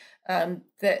organization,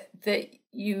 that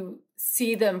you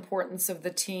see the importance of the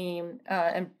team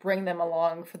and bring them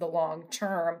along for the long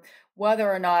term.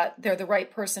 Whether or not they're the right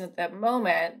person at that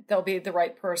moment, they'll be the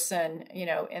right person,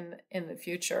 in the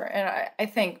future. And I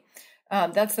think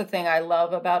that's the thing I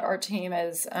love about our team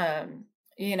is,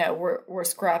 we're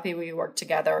scrappy, we work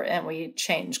together, and we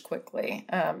change quickly.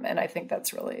 And I think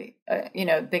that's really,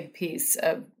 a big piece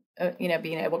of,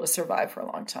 being able to survive for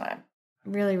a long time.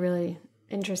 Really, really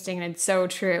interesting. And it's so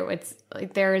true. It's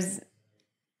like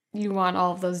you want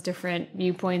all of those different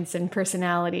viewpoints and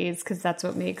personalities because that's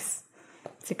what makes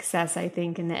success, I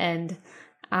think, in the end.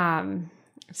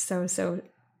 So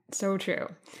true.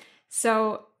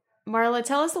 So Marla,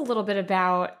 tell us a little bit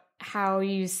about how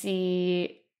you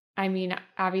see,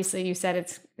 obviously you said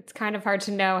it's kind of hard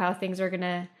to know how things are going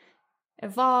to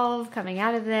evolve coming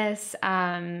out of this.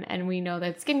 And we know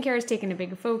that skincare is taking a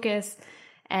big focus.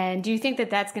 And do you think that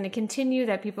that's going to continue,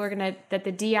 that that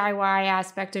the DIY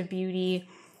aspect of beauty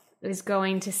is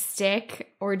going to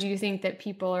stick? Or do you think that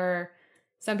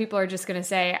some people are just going to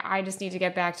say, I just need to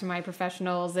get back to my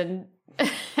professionals, and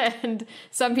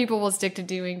some people will stick to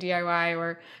doing DIY?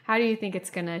 Or how do you think it's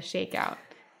going to shake out?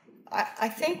 I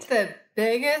think the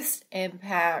biggest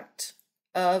impact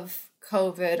of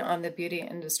COVID on the beauty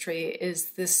industry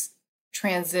is this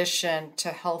transition to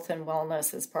health and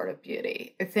wellness as part of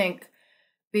beauty. I think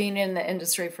being in the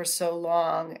industry for so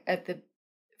long,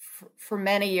 for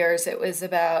many years, it was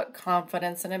about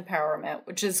confidence and empowerment,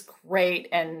 which is great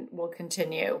and will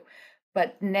continue.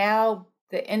 But now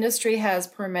the industry has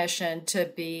permission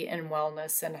to be in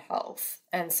wellness and health.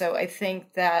 And so I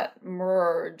think that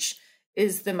merge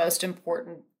is the most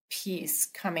important piece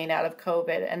coming out of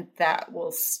COVID, and that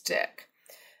will stick.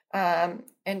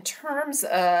 In terms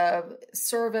of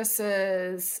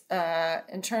services,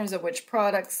 in terms of which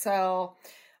products sell,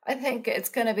 I think it's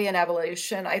going to be an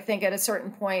evolution. I think at a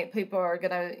certain point, people are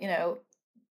going to,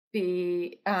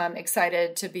 be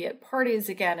excited to be at parties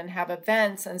again and have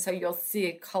events. And so you'll see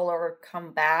color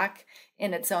come back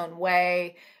in its own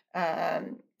way.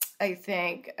 I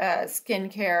think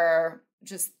skincare,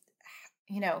 just,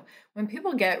 when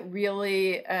people get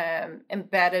really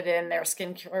embedded in their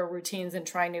skincare routines and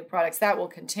try new products, that will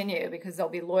continue because they'll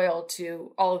be loyal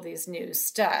to all of these new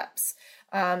steps.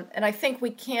 And I think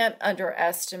we can't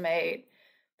underestimate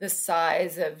the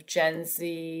size of Gen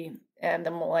Z and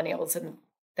the millennials and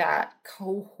that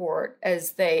cohort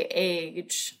as they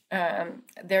age.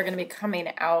 They're going to be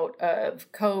coming out of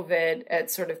COVID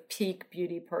at sort of peak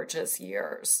beauty purchase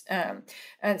years.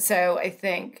 And so I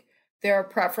think their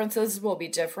preferences will be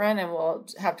different, and we'll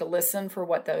have to listen for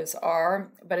what those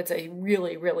are, but it's a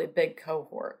really, really big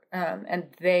cohort, and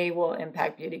they will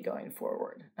impact beauty going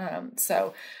forward. Those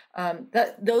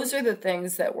are the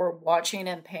things that we're watching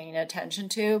and paying attention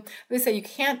to. We say you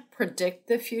can't predict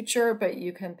the future, but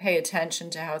you can pay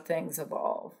attention to how things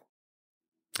evolve.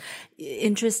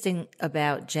 Interesting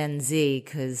about Gen Z,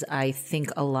 because I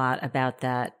think a lot about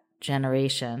that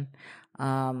generation.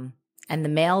 And the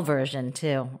male version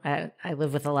too. I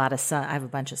live with a lot of sons. I have a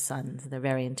bunch of sons. They're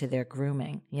very into their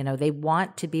grooming. They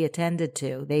want to be attended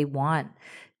to. They want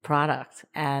product.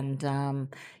 And,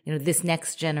 this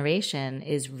next generation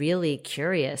is really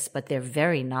curious, but they're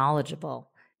very knowledgeable.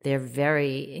 They're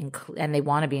and they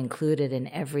want to be included in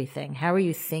everything. How are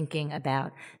you thinking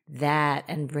about that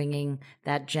and bringing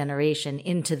that generation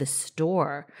into the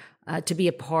store to be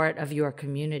a part of your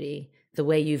community the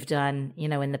way you've done,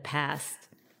 in the past?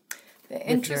 The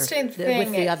interesting thing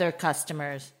with the other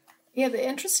customers. Yeah, the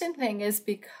interesting thing is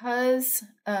because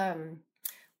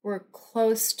we're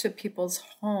close to people's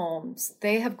homes,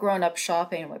 they have grown up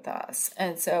shopping with us.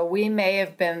 And so we may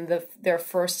have been their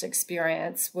first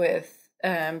experience with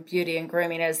beauty and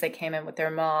grooming as they came in with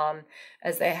their mom,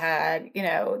 as they had,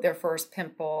 their first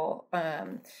pimple.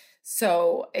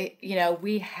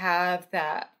 We have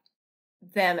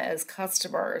them as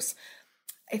customers.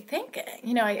 I think,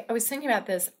 I was thinking about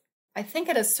this. I think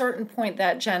at a certain point,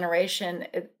 that generation,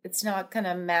 it's not going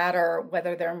to matter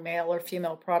whether they're male or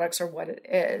female products or what it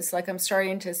is. Like, I'm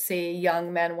starting to see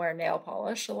young men wear nail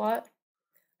polish a lot.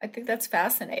 I think that's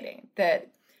fascinating,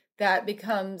 that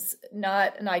becomes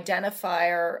not an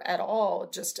identifier at all,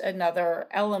 just another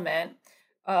element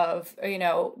of,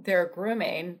 their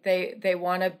grooming. They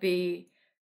want to be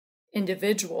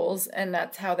individuals, and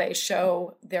that's how they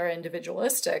show they're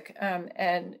individualistic.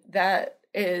 And that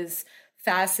is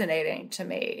fascinating to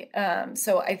me.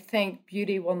 So I think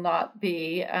beauty will not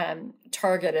be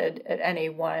targeted at any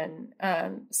one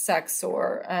sex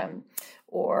or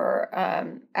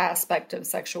aspect of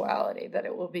sexuality, that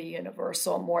it will be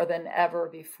universal more than ever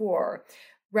before.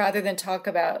 Rather than talk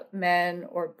about men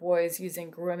or boys using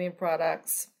grooming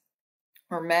products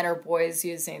or men or boys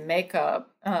using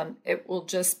makeup, it will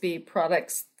just be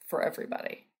products for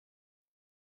everybody.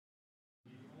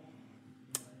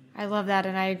 I love that,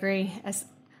 and I agree. As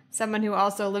someone who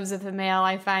also lives with a male,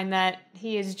 I find that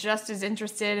he is just as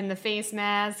interested in the face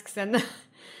masks and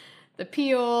the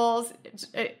peels.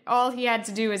 All he had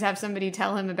to do was have somebody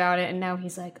tell him about it, and now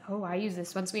he's like, oh, I use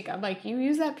this once a week. I'm like, you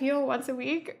use that peel once a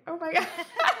week? Oh my God.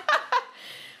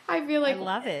 I feel like I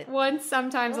love it.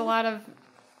 Sometimes a lot of,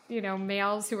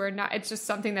 males who are not, it's just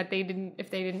something that if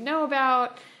they didn't know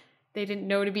about, they didn't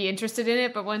know to be interested in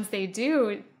it. But once they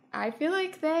do, I feel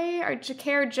like they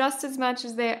care just as much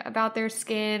as about their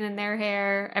skin and their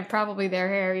hair, and probably their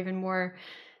hair even more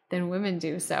than women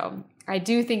do. So I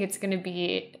do think it's going to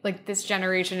be like, this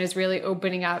generation is really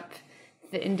opening up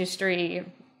the industry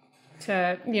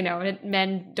to,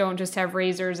 men don't just have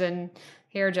razors and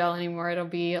hair gel anymore. It'll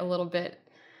be a little bit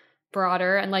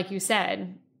broader. And like you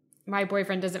said, my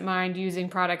boyfriend doesn't mind using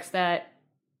products that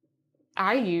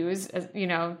I use,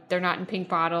 they're not in pink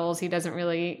bottles. He doesn't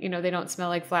really, they don't smell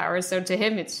like flowers. So to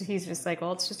him, he's just like,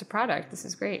 well, it's just a product. This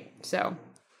is great. So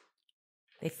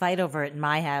they fight over it in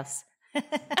my house.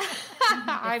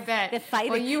 I bet. The fight.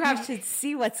 Well, you should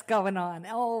see what's going on.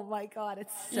 Oh my God,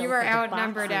 it's so. You are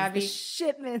outnumbered, Abby. The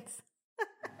shipments.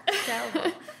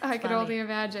 I could only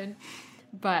imagine.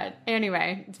 But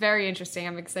anyway, it's very interesting.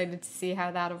 I'm excited to see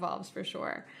how that evolves for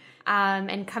sure.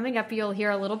 And coming up, you'll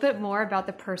hear a little bit more about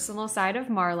the personal side of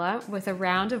Marla with a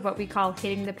round of what we call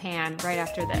hitting the pan right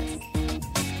after this.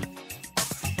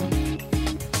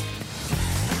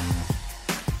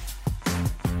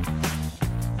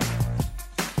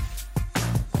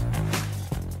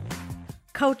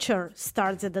 Culture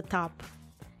starts at the top,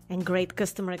 and great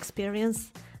customer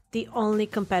experience, the only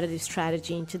competitive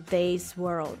strategy in today's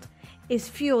world, is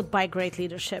fueled by great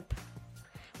leadership.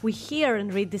 We hear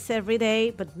and read this every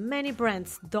day, but many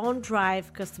brands don't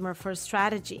drive customer-first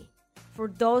strategy. For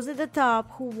those at the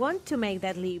top who want to make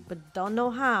that leap but don't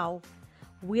know how,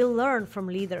 we'll learn from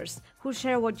leaders who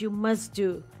share what you must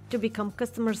do to become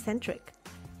customer-centric.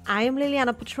 I am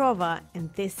Liliana Petrova,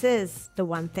 and this is The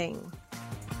One Thing.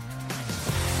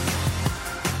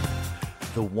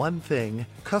 The One Thing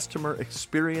Customer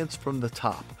Experience from the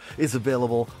Top is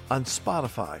available on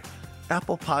Spotify,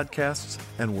 Apple Podcasts,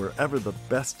 and wherever the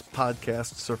best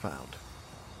podcasts are found.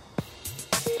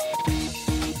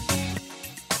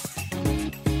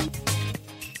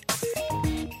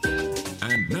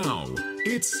 And now,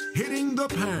 it's Hitting the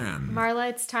Pan. Marla,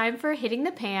 it's time for Hitting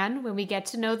the Pan, when we get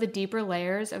to know the deeper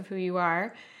layers of who you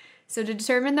are. So to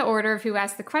determine the order of who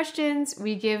asks the questions,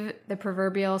 we give the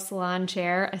proverbial salon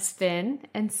chair a spin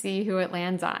and see who it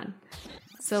lands on.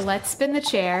 So let's spin the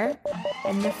chair,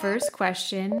 and the first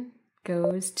question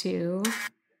goes to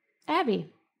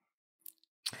Abby.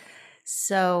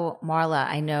 So, Marla,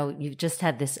 I know you've just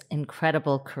had this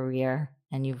incredible career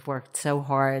and you've worked so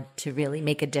hard to really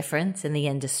make a difference in the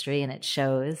industry, and it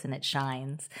shows and it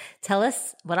shines. Tell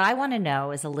us, what I want to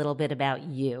know is a little bit about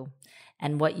you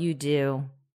and what you do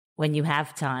when you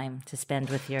have time to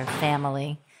spend with your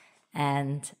family,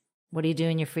 and what do you do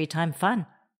in your free time? Fun.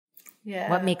 Yeah.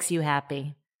 What makes you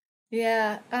happy?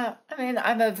 Yeah,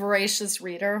 I'm a voracious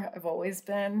reader. I've always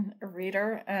been a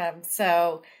reader.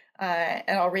 So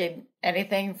And I'll read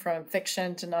anything from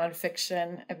fiction to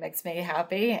nonfiction. It makes me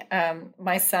happy.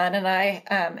 My son and I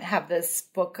have this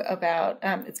book about,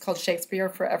 it's called Shakespeare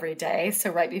for Every Day. So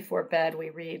right before bed,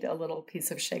 we read a little piece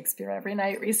of Shakespeare every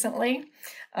night recently.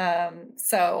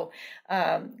 The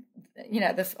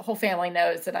whole family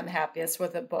knows that I'm happiest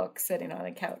with a book sitting on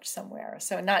a couch somewhere.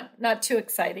 So not too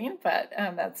exciting, but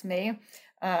that's me.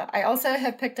 I also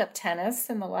have picked up tennis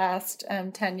in the last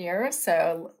 10 years,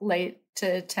 so late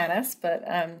to tennis, but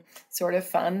sort of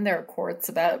fun. There are courts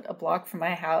about a block from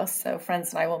my house, so friends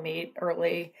and I will meet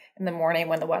early in the morning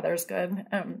when the weather's good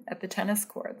at the tennis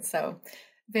court. So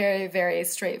very, very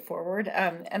straightforward.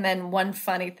 And then one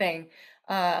funny thing,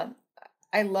 I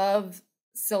love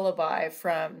syllabi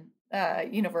from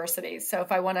universities. So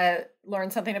if I want to learn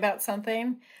something about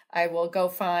something, I will go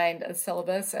find a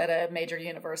syllabus at a major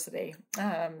university,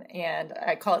 and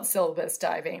I call it syllabus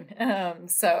diving.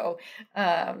 It's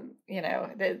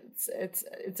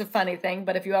a funny thing.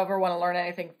 But if you ever want to learn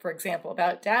anything, for example,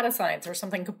 about data science or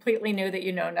something completely new that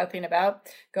you know nothing about,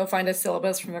 go find a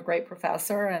syllabus from a great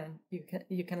professor, and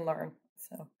you can learn.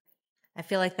 So. I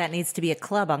feel like that needs to be a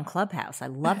club on Clubhouse. I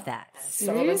love that.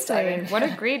 Seriously, what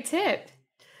a great tip.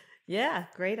 Yeah,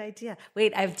 great idea.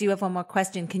 Wait, I do have one more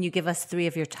question. Can you give us 3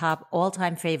 of your top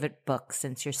all-time favorite books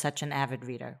since you're such an avid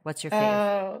reader? What's your favorite?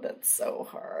 Oh, that's so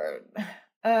hard.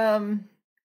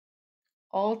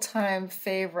 All-time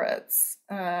favorites.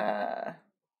 I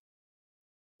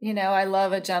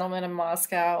love A Gentleman in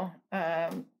Moscow.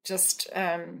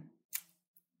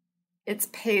 It's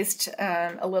paced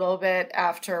a little bit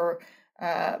after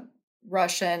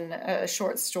Russian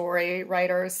short story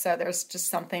writers. So there's just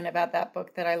something about that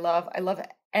book that I love. I love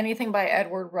anything by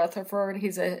Edward Rutherford.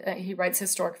 He writes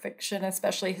historic fiction,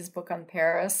 especially his book on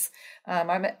Paris.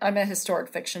 I'm a historic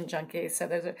fiction junkie.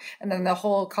 So and then the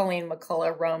whole Colleen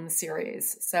McCullough Rome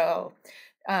series. So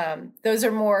those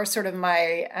are more sort of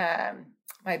my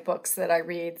my books that I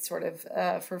read sort of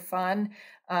for fun.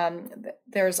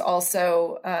 There's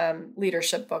also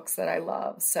leadership books that I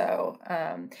love. So,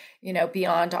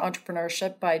 Beyond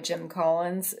Entrepreneurship by Jim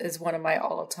Collins is one of my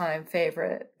all-time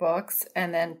favorite books.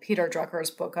 And then Peter Drucker's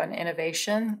book on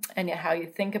innovation and how you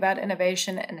think about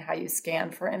innovation and how you scan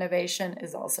for innovation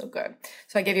is also good.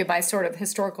 So I give you my sort of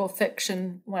historical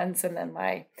fiction ones and then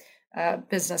my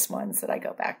business ones that I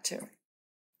go back to.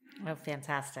 Oh,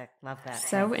 fantastic. Love that.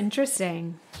 So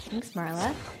interesting. Thanks,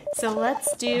 Marla. So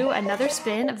let's do another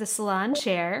spin of the salon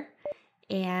chair,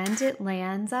 and it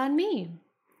lands on me.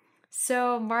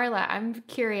 So, Marla, I'm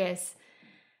curious.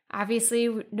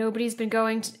 Obviously, nobody's been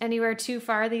going anywhere too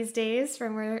far these days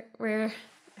from where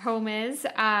home is.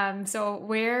 So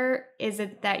where is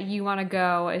it that you want to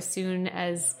go as soon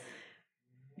as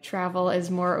travel is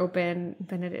more open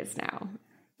than it is now?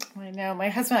 I know. My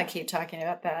husband and I keep talking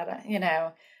about that.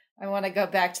 I want to go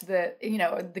back to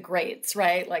the greats,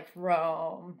 right? Like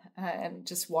Rome, and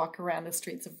just walk around the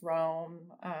streets of Rome.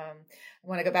 I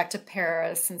want to go back to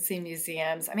Paris and see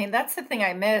museums. I mean, that's the thing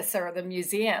I miss are the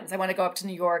museums. I want to go up to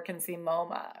New York and see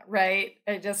MoMA, right?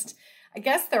 I guess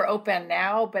they're open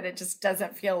now, but it just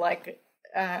doesn't feel like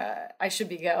I should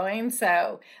be going.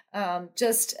 So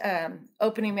just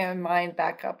opening my mind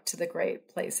back up to the great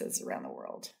places around the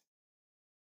world.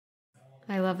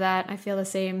 I love that. I feel the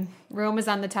same. Rome is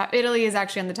on the top. Italy is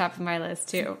actually on the top of my list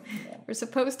too. Yeah. We're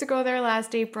supposed to go there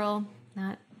last April.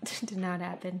 Did not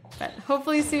happen, but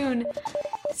hopefully soon.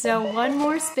 So one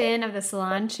more spin of the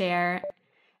salon chair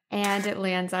and it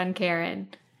lands on Karen.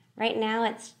 Right now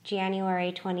it's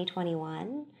January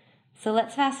 2021. So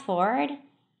let's fast forward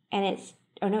and it's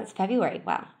February.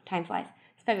 Wow, time flies.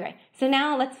 It's February. So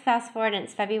now let's fast forward and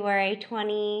it's February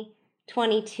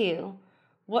 2022.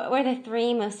 What were the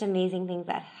 3 most amazing things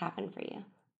that happened for you?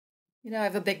 I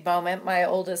have a big moment. My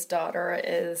oldest daughter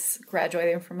is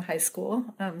graduating from high school.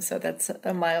 So that's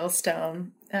a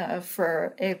milestone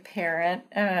for a parent,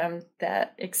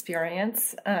 that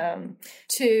experience.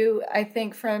 2, I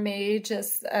think for me,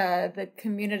 just the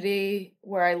community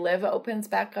where I live opens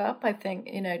back up. I think,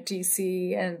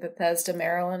 DC and Bethesda,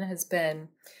 Maryland has been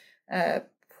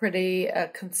pretty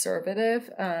conservative.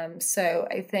 So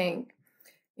I think,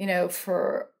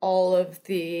 for all of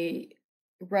the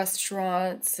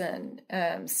restaurants and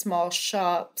small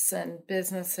shops and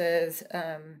businesses,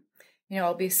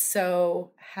 I'll be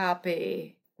so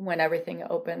happy when everything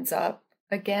opens up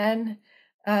again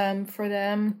for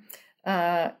them.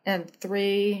 And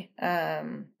 3,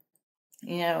 I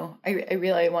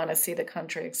really want to see the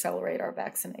country accelerate our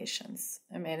vaccinations.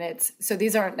 I mean, so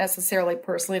these aren't necessarily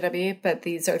personally to me, but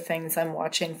these are things I'm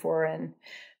watching for and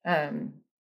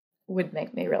would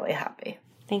make me really happy.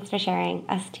 Thanks for sharing.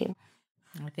 Us too.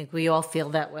 I think we all feel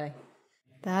that way.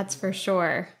 That's for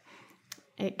sure.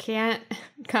 It can't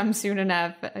come soon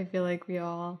enough. I feel like we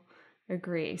all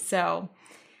agree. So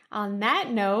on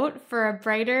that note, for a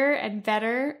brighter and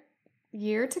better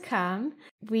year to come,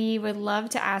 we would love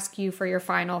to ask you for your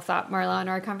final thought, Marla, on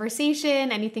our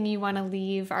conversation, anything you want to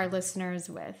leave our listeners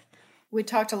with. We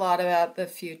talked a lot about the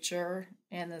future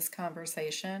in this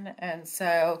conversation. And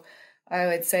so I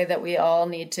would say that we all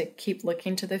need to keep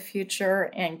looking to the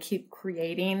future and keep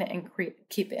creating and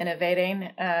keep innovating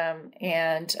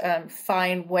and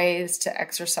find ways to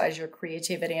exercise your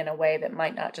creativity in a way that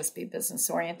might not just be business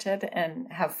oriented,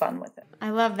 and have fun with it.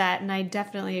 I love that. And I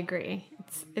definitely agree.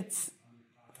 It's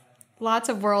lots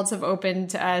of worlds have opened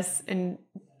to us in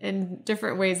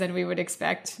different ways than we would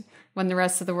expect when the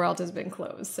rest of the world has been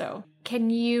closed. So can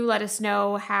you let us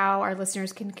know how our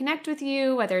listeners can connect with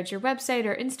you, whether it's your website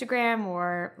or Instagram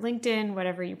or LinkedIn,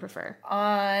 whatever you prefer?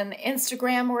 On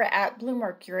Instagram, we're at Blue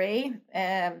Mercury.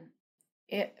 For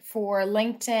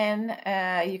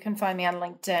LinkedIn, you can find me on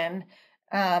LinkedIn,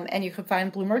 and you can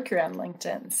find Blue Mercury on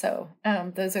LinkedIn. So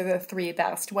those are the three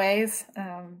best ways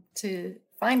to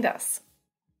find us.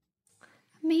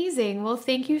 Amazing. Well,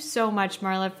 thank you so much,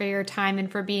 Marla, for your time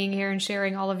and for being here and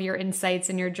sharing all of your insights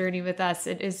and your journey with us.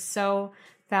 It is so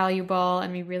valuable,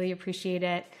 and we really appreciate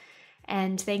it.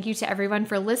 And thank you to everyone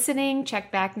for listening.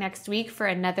 Check back next week for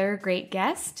another great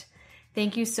guest.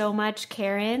 Thank you so much,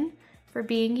 Karen, for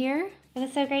being here. It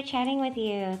was so great chatting with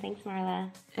you. Thanks,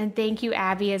 Marla. And thank you,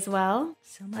 Abby, as well.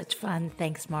 So much fun.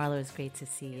 Thanks, Marla. It was great to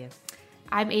see you.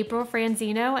 I'm April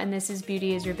Franzino, and this is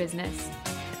Beauty is Your Business.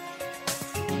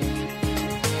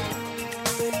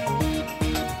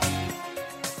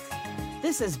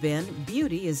 This has been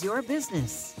Beauty is Your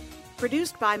Business.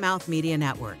 Produced by Mouth Media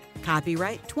Network.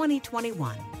 Copyright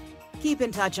 2021. Keep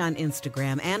in touch on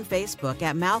Instagram and Facebook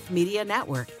at Mouth Media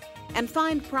Network. And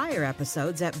find prior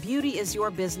episodes at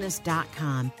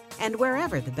beautyisyourbusiness.com and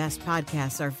wherever the best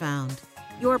podcasts are found.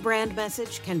 Your brand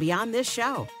message can be on this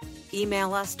show.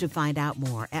 Email us to find out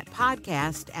more at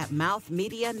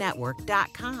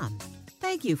podcast@mouthmedianetwork.com.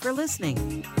 Thank you for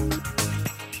listening.